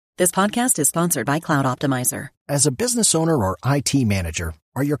This podcast is sponsored by Cloud Optimizer. As a business owner or IT manager,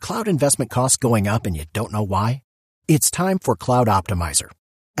 are your cloud investment costs going up and you don't know why? It's time for Cloud Optimizer.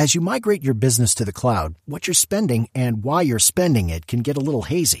 As you migrate your business to the cloud, what you're spending and why you're spending it can get a little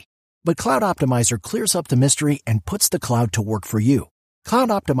hazy. But Cloud Optimizer clears up the mystery and puts the cloud to work for you. Cloud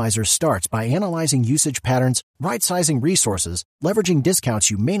Optimizer starts by analyzing usage patterns, right-sizing resources, leveraging discounts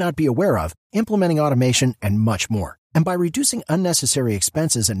you may not be aware of, implementing automation, and much more. And by reducing unnecessary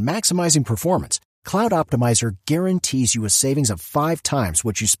expenses and maximizing performance, Cloud Optimizer guarantees you a savings of 5 times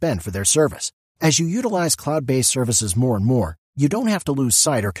what you spend for their service. As you utilize cloud-based services more and more, you don't have to lose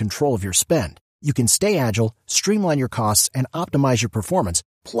sight or control of your spend. You can stay agile, streamline your costs, and optimize your performance,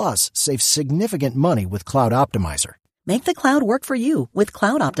 plus save significant money with Cloud Optimizer. Make the cloud work for you with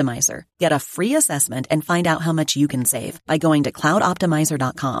Cloud Optimizer. Get a free assessment and find out how much you can save by going to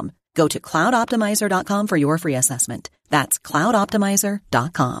cloudoptimizer.com. Go to cloudoptimizer.com for your free assessment. That's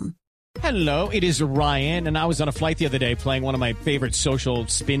cloudoptimizer.com. Hello, it is Ryan, and I was on a flight the other day playing one of my favorite social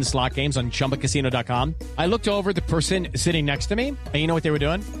spin slot games on ChumbaCasino.com. I looked over at the person sitting next to me, and you know what they were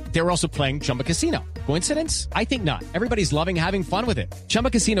doing? They were also playing Chumba Casino. Coincidence? I think not. Everybody's loving having fun with it. Chumba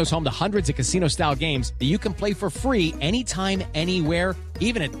Casino is home to hundreds of casino-style games that you can play for free anytime, anywhere,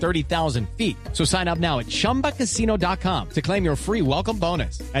 even at 30,000 feet. So sign up now at ChumbaCasino.com to claim your free welcome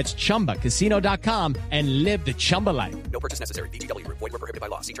bonus. That's ChumbaCasino.com and live the Chumba life. No purchase necessary. VGW. Void where prohibited by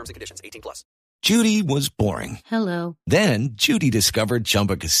law. See terms and conditions. 18+. Judy was boring. Hello. Then Judy discovered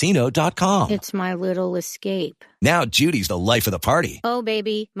ChumbaCasino.com. It's my little escape. Now Judy's the life of the party. Oh,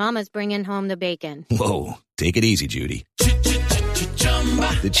 baby, mama's bringing home the bacon. Whoa, take it easy, Judy.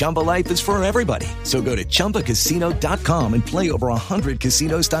 The Chumba life is for everybody. So go to ChumbaCasino.com and play over 100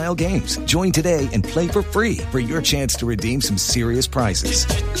 casino-style games. Join today and play for free for your chance to redeem some serious prizes.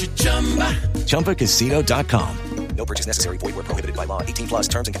 ChumbaCasino.com. No purchase necessary. Void where prohibited by law. 18+.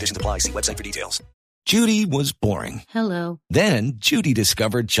 Terms and conditions apply. See website for details. Judy was boring. Hello. Then Judy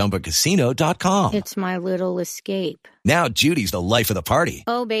discovered ChumbaCasino.com. It's my little escape. Now Judy's the life of the party.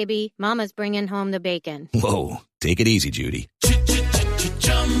 Oh, baby, mama's bringing home the bacon. Whoa, take it easy, Judy.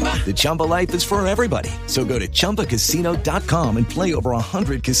 The Chumba life is for everybody. So go to ChumbaCasino.com and play over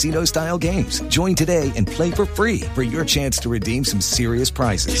 100 casino-style games. Join today and play for free for your chance to redeem some serious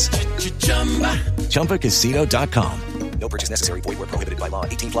prizes. ChumbaCasino.com. No purchase necessary. Void where prohibited by law.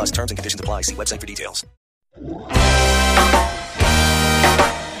 18+. Terms and conditions apply. See website for details.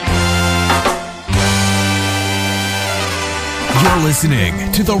 You're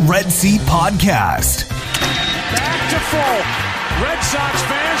listening to the Red Seat Podcast. Back to full. Red Sox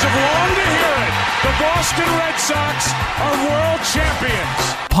fans have longed to hear it. The Boston Red Sox are world champions.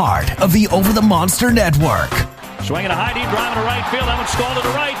 Part of the Over the Monster Network. Swinging a high deep drive to right field. That one's stalled to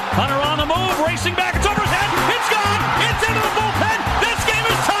the right. Hunter on the move, racing back. It's over his head. It's gone. It's into the bullpen. This game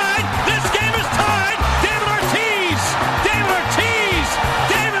is tied. This game is tied. David Ortiz. David Ortiz.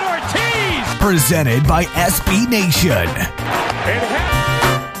 David Ortiz. Presented by SB Nation.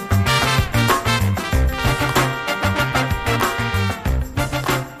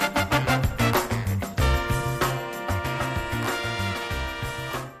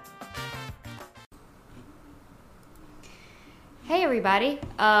 Hey everybody,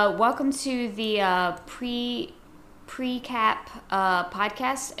 welcome to the pre-cap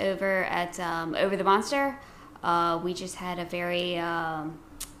podcast over at Over the Monster. We just had a very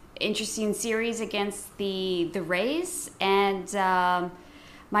interesting series against the Rays, and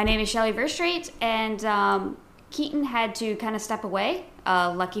my name is Shelly Verstraete, and Keaton had to kind of step away,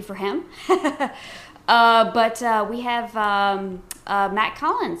 lucky for him. But we have Matt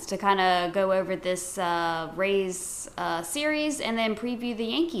Collins to kind of go over this Rays series and then preview the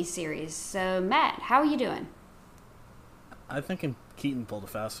Yankees series. So, Matt, how are you doing? I think Keaton pulled a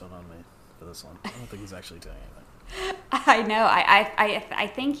fast one on me for this one. I don't think he's actually doing anything. I know.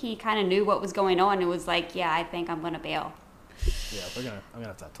 I think he kind of knew what was going on and was like, yeah, I think I'm going to bail. Yeah, I'm going to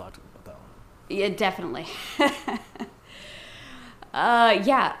have to talk to him about that one. Yeah, definitely.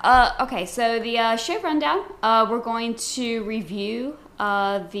 Okay, so the show rundown, we're going to review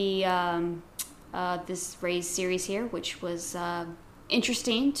this Rays series here, which was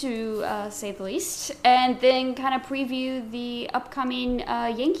interesting to say the least, and then kind of preview the upcoming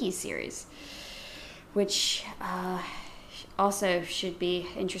Yankees series, which also should be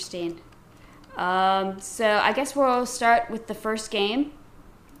interesting. So I guess we'll start with the first game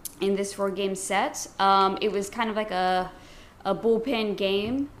in this 4-game set. It was kind of like a bullpen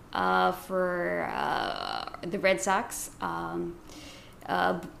game for the Red Sox.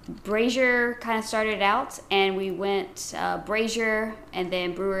 Brazier kind of started out, and we went Brazier, and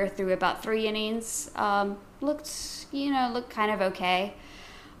then Brewer threw about 3 innings. Looked kind of okay.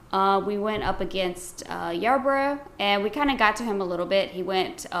 We went up against Yarborough, and we kind of got to him a little bit. He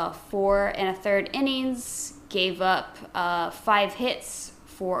went 4 1/3 innings, gave up 5 hits,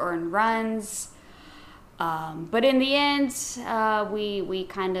 4 earned runs. But in the end, we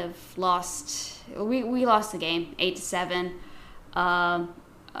kind of lost. We lost the game 8-7.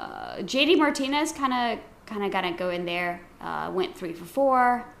 JD Martinez kind of got to go in there. Went 3 for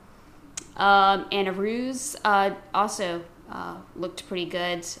 4. And Aruz also looked pretty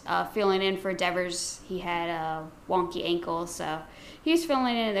good. Filling in for Devers, he had a wonky ankle, so he was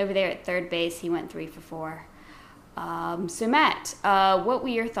filling in over there at third base. He went 3 for 4. So Matt, what were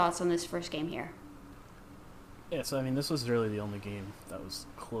your thoughts on this first game here? Yeah, so I mean, this was really the only game that was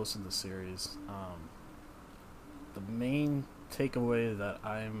close in the series. The main takeaway that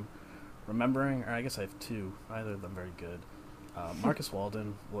I'm remembering, or I guess I have two, neither of them very good. Marcus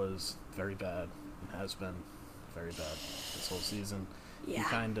Walden was very bad and has been very bad this whole season. Yeah.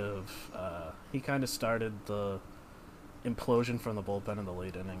 He kind of started the implosion from the bullpen in the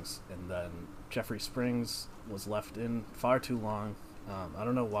late innings, and then Jeffrey Springs was left in far too long. I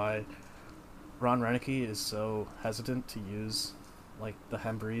don't know why Ron Renicky is so hesitant to use like the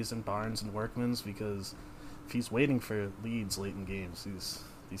Hembrees and Barnes and Workmans, because if he's waiting for leads late in games,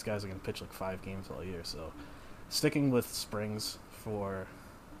 these guys are going to pitch like 5 games all year. So sticking with Springs for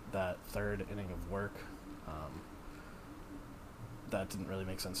that third inning of work, that didn't really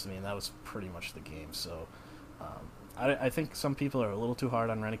make sense to me, and that was pretty much the game. So I think some people are a little too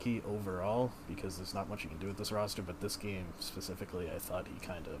hard on Renicky overall because there's not much you can do with this roster, but this game specifically, I thought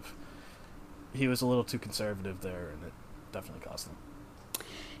he was a little too conservative there, and it definitely cost him.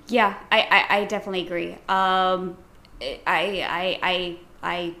 Yeah, I definitely agree. I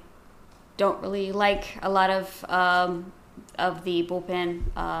don't really like a lot of the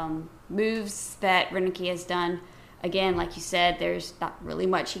bullpen moves that Renicky has done. Again, like you said, there's not really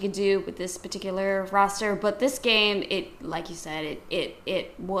much he could do with this particular roster. But this game, like you said,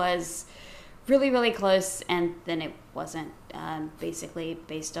 it was really, really close, and then it wasn't. Basically,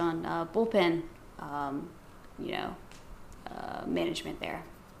 based on bullpen, management there.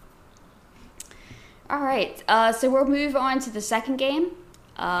 All right, so we'll move on to the second game.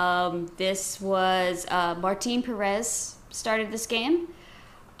 This was Martin Perez started this game.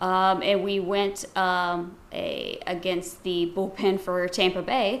 And we went against the bullpen for Tampa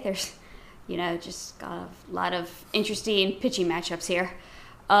Bay. There's, just got a lot of interesting pitching matchups here.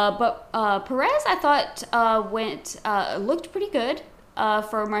 But Perez, I thought, looked pretty good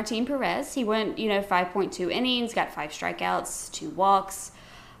for Martin Perez. He went, 5.2 innings, got 5 strikeouts, 2 walks.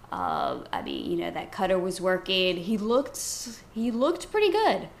 That cutter was working. He looked pretty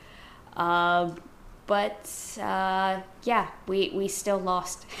good. But we still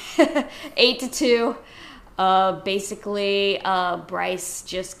lost 8-2. Basically, Bryce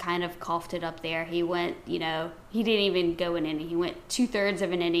just kind of coughed it up there. He went, he didn't even go an inning. He went 2/3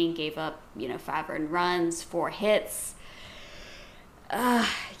 of an inning, gave up, 5 earned runs, 4 hits.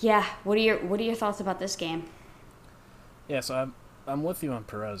 What are your thoughts about this game? Yeah, so I'm with you on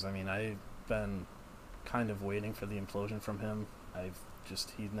Perez. I mean, I've been kind of waiting for the implosion from him.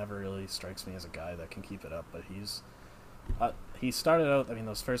 He never really strikes me as a guy that can keep it up, but he started out,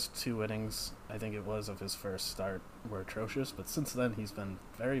 those first 2 innings, I think it was, of his first start were atrocious, but since then he's been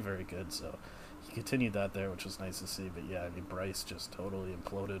very, very good, so he continued that there, which was nice to see. But yeah, Bryce just totally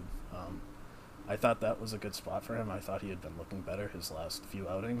imploded. I thought that was a good spot for him. I thought he had been looking better his last few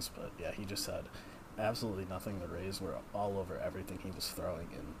outings, but yeah, he just had absolutely nothing. The Rays were all over everything he was throwing,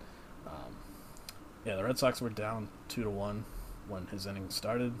 and the Red Sox were down 2-1 when his inning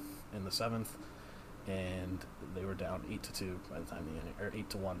started in the 7th, and they were down 8-2 by the time the inning, or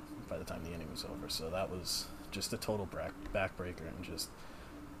 8-1 by the time the inning was over. So that was just a total backbreaker, and just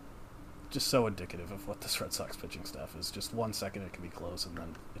so indicative of what this Red Sox pitching staff is. Just 1 second it can be close, and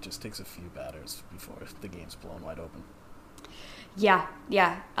then it just takes a few batters before the game's blown wide open. Yeah,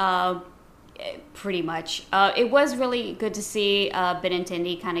 pretty much. It was really good to see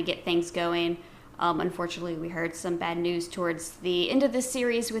Benintendi kind of get things going. Unfortunately, we heard some bad news towards the end of the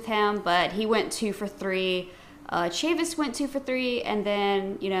series with him, but he went 2 for 3. Chavis went 2 for 3, and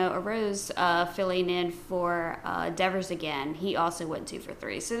then, Arose filling in for Devers again. He also went 2 for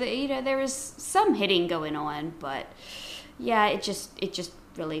 3. So, there was some hitting going on, but yeah, it just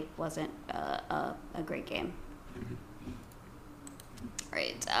really wasn't a great game. All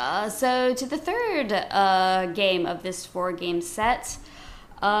right, so to the third game of this 4-game set.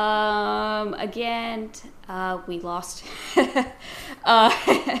 Again, we lost.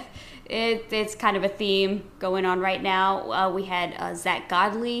 It's kind of a theme going on right now. We had Zach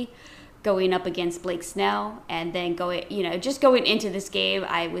Godley going up against Blake Snell, and then going into this game,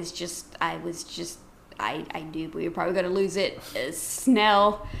 I knew we were probably going to lose it.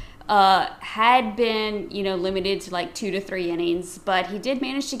 Snell had been, limited to like 2 to 3 innings, but he did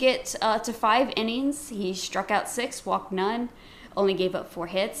manage to get to 5 innings. He struck out 6, walked none, only gave up 4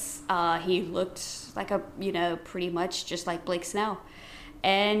 hits. He looked like pretty much just like Blake Snell.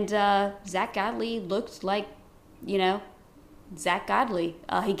 And Zach Godley looked like, Zach Godley.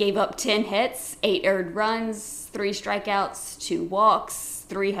 He gave up 10 hits, 8 earned runs, 3 strikeouts, 2 walks,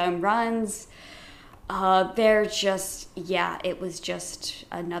 3 home runs. It was just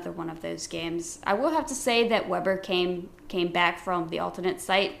another one of those games. I will have to say that Weber came back from the alternate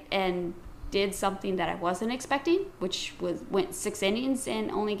site and did something that I wasn't expecting, which went 6 innings and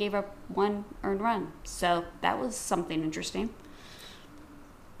only gave up 1 earned run. So that was something interesting.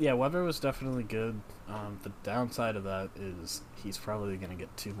 Yeah, Weber was definitely good. The downside of that is he's probably going to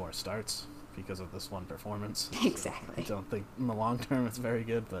get 2 more starts because of this one performance. Exactly. So I don't think in the long term it's very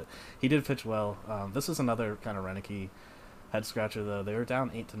good, but he did pitch well. This is another kind of Renicky head scratcher, though. They were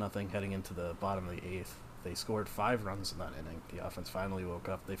down 8-0 heading into the bottom of the 8th. They scored 5 runs in that inning. The offense finally woke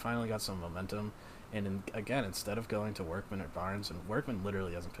up. They finally got some momentum. And again, instead of going to Workman or Barnes, and Workman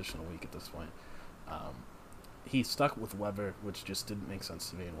literally hasn't pitched in a week at this point, he stuck with Weber, which just didn't make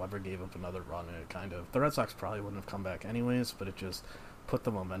sense to me. And Weber gave up another run, and it kind of... The Red Sox probably wouldn't have come back anyways, but it just put the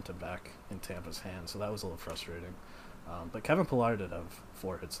momentum back in Tampa's hands, so that was a little frustrating. But Kevin Pillar did have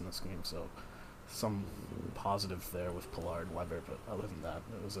 4 hits in this game, so some positive there with Pillar and Weber, but other than that,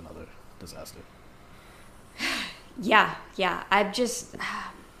 it was another disaster. Yeah. I just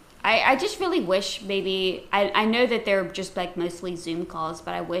really wish maybe I know that they're just like mostly Zoom calls,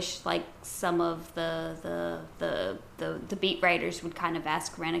 but I wish like some of the beat writers would kind of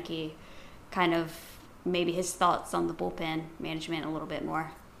ask Renicky kind of maybe his thoughts on the bullpen management a little bit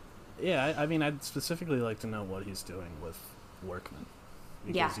more. Yeah, I mean, I'd specifically like to know what he's doing with Workman.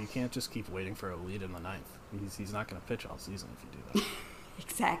 Because you can't just keep waiting for a lead in the 9th. He's not going to pitch all season if you do that.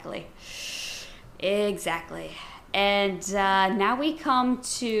 Exactly. And now we come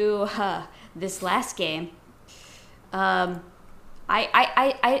to this last game. I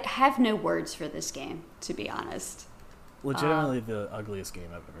have no words for this game, to be honest. Legitimately the ugliest game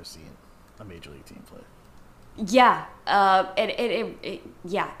I've ever seen a major league team play. Yeah.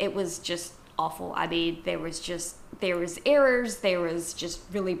 It was just awful. I mean, there was errors. There was just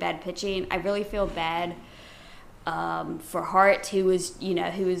really bad pitching. I really feel bad for Hart, who was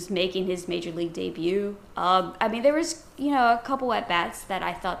making his major league debut. I mean, there was, a couple at bats that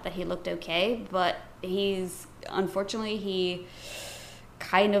I thought that he looked okay, but unfortunately, he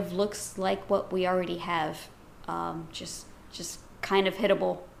kind of looks like what we already have. Just kind of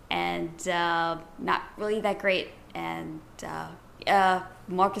hittable and not really that great. And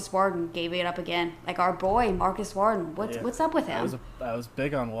Marcus Warden gave it up again. Like our boy, Marcus Warden. What's up with him? I was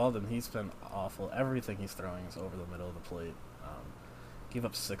big on Walden. He's been awful. Everything he's throwing is over the middle of the plate. Gave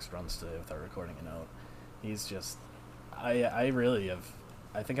up 6 runs today without recording a note. He's just... I really have...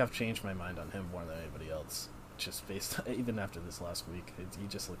 I think I've changed my mind on him more than anybody else. Just based... Even after this last week, he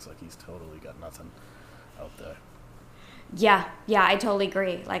just looks like he's totally got nothing out there. Yeah, I totally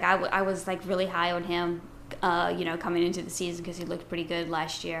agree. Like, I was, like, really high on him, coming into the season because he looked pretty good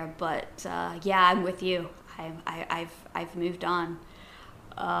last year. But, I'm with you. I've moved on.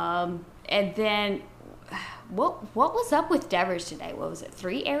 And then, what was up with Devers today? What was it,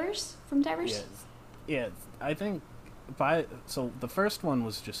 3 errors from Devers? Yeah, I think so the first one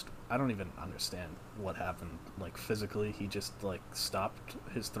was just, I don't even understand what happened, like, physically. He just, like, stopped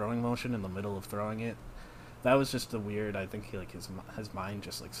his throwing motion in the middle of throwing it. That was just I think he, like, his mind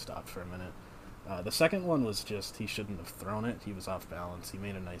just, like, stopped for a minute. The second one was just, he shouldn't have thrown it. He was off balance. He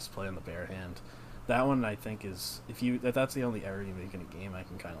made a nice play on the bare hand. That one, I think, is, if that's the only error you make in a game, I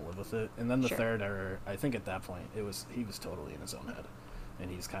can kind of live with it. And then the third error, I think at that point, he was totally in his own head.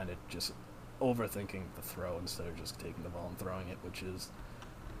 And he's kind of just overthinking the throw instead of just taking the ball and throwing it, which is,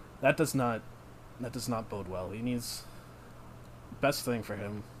 that does not bode well. He needs, best thing for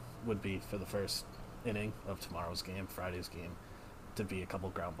him would be for the first inning of tomorrow's game, Friday's game, to be a couple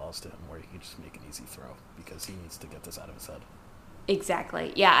ground balls to him where he can just make an easy throw, because he needs to get this out of his head.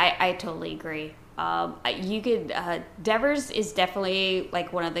 Exactly. Yeah, I totally agree. Devers is definitely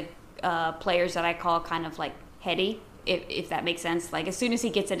like one of the players that I call kind of like heady, if that makes sense. Like as soon as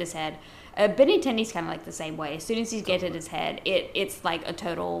he gets in his head, Benintendi's kind of like the same way. As soon as he gets in his head, it's like a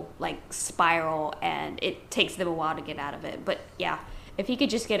total like spiral, and it takes them a while to get out of it. But yeah, if he could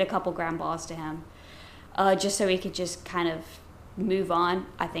just get a couple ground balls to him, just so he could just kind of move on,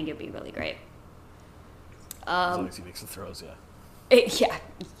 I think it'd be really great. As long as he makes the throws, yeah. Yeah,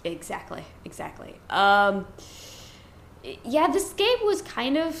 exactly. Yeah, this game was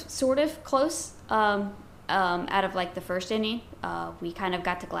kind of, sort of close. Out of like the first inning, we kind of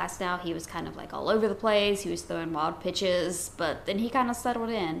got to Glasnow. He was kind of like all over the place. He was throwing wild pitches, but then he kind of settled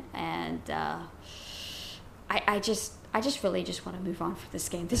in, and I just really just want to move on from this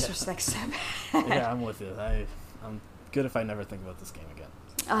game. This was like so bad. Yeah, I'm with you. I'm good if I never think about this game again.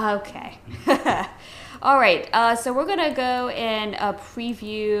 Okay. All right. So we're gonna go and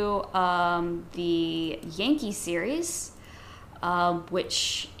preview the Yankee series.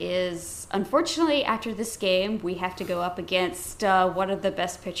 Which is, unfortunately, after this game, we have to go up against one of the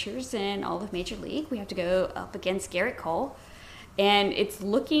best pitchers in all of Major League. We have to go up against Garrett Cole. And it's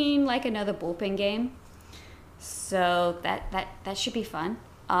looking like another bullpen game. So that should be fun.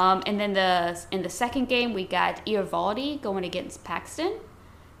 And then in the second game, we got Eovaldi going against Paxton.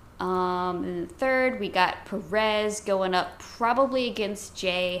 In the third, we got Perez going up probably against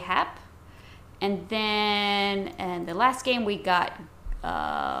J. Happ. And then in the last game, we got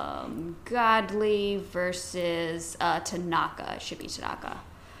Godley versus Tanaka. It should be Tanaka.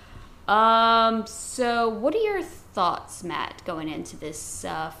 So what are your thoughts, Matt, going into this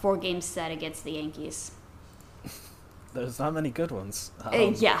 4-game set against the Yankees? There's not many good ones.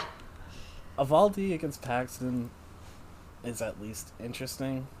 Yeah. Eovaldi against Paxton is at least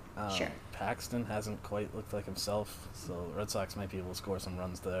interesting. Sure. Paxton hasn't quite looked like himself, so Red Sox might be able to score some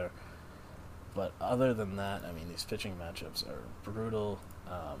runs there. But other than that, I mean, these pitching matchups are brutal.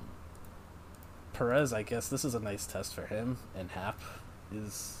 Perez, I guess this is a nice test for him, and Happ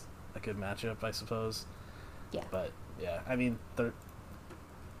is a good matchup, I suppose. Yeah. But, yeah, I mean, the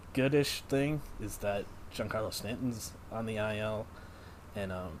goodish thing is that Giancarlo Stanton's on the IL,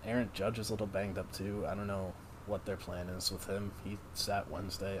 and Aaron Judge is a little banged up, too. I don't know what their plan is with him. He sat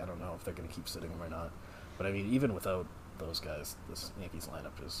Wednesday. I don't know if they're going to keep sitting him or not. But, I mean, even without those guys, this Yankees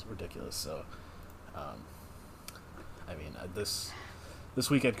lineup is ridiculous. So, I mean, this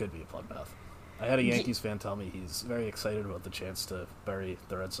weekend could be a bloodbath. I had a Yankees fan tell me he's very excited about the chance to bury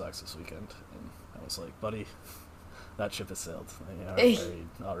the Red Sox this weekend, and I was like, buddy, that ship has sailed. They are buried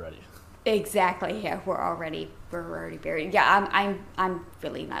already. Exactly. Yeah, we're already buried. Yeah, I'm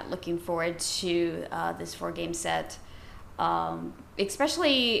really not looking forward to this 4-game set,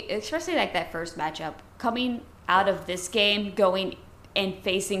 especially like that first matchup coming out of this game, going and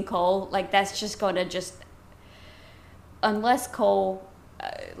facing Cole. Like, that's just going to unless Cole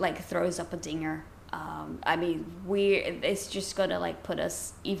like throws up a dinger. I mean, it's just going to like put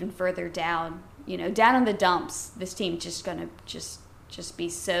us even further down. Down in the dumps. This team just going to just be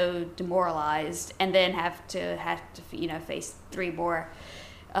so demoralized, and then have to face 3 more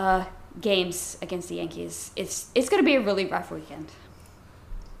games against the Yankees. It's going to be a really rough weekend.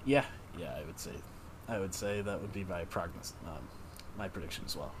 Yeah, I would say that would be my my prediction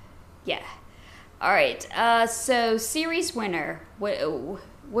as well. Yeah. All right. So series winner. What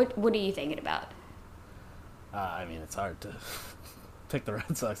are you thinking about? I mean, it's hard to pick the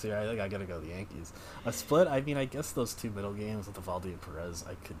Red Sox here. I think I gotta go the Yankees. A split. I mean, I guess those 2 middle games with Eovaldi and Perez,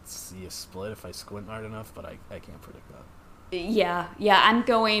 I could see a split if I squint hard enough, but I can't predict that. Yeah. I'm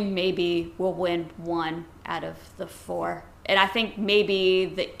going maybe we'll win 1 out of the 4. And I think maybe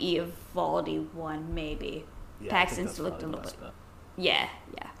the Eovaldi one, maybe. Yeah, Paxton's looked a little bit. Bet. Yeah.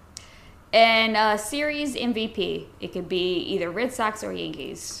 And series MVP, it could be either Red Sox or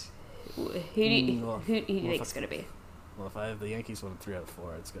Yankees. Who do you think it's going to be? Well, if I have the Yankees win 3 out of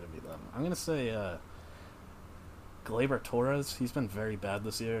 4, it's going to be them. I'm going to say Gleyber Torres. He's been very bad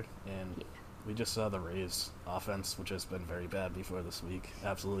this year, and we just saw the Rays offense, which has been very bad before this week,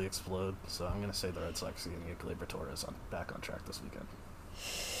 absolutely explode. So I'm going to say the Red Sox are going to get Gleyber Torres back on track this weekend.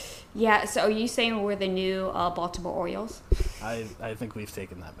 Yeah, so are you saying we're the new Baltimore Orioles? I think we've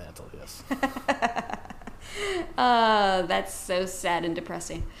taken that mantle, yes. That's so sad and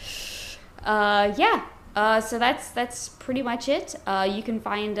depressing. So that's pretty much it. You can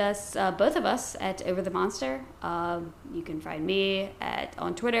find us, both of us, at Over the Monster. You can find me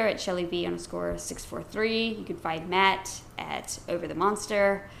on Twitter at ShellyV_643. You can find Matt at Over the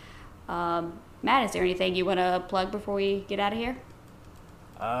Monster. Matt, is there anything you want to plug before we get out of here?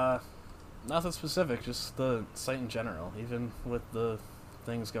 Nothing specific, just the site in general. Even with the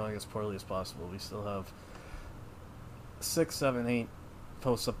things going as poorly as possible, we still have 6, 7, 8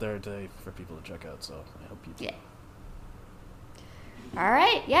 posts up there a day for people to check out, so I hope you do. Yeah. All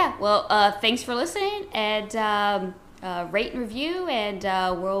right, yeah. Well, thanks for listening, and rate and review, and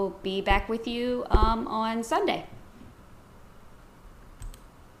we'll be back with you on Sunday.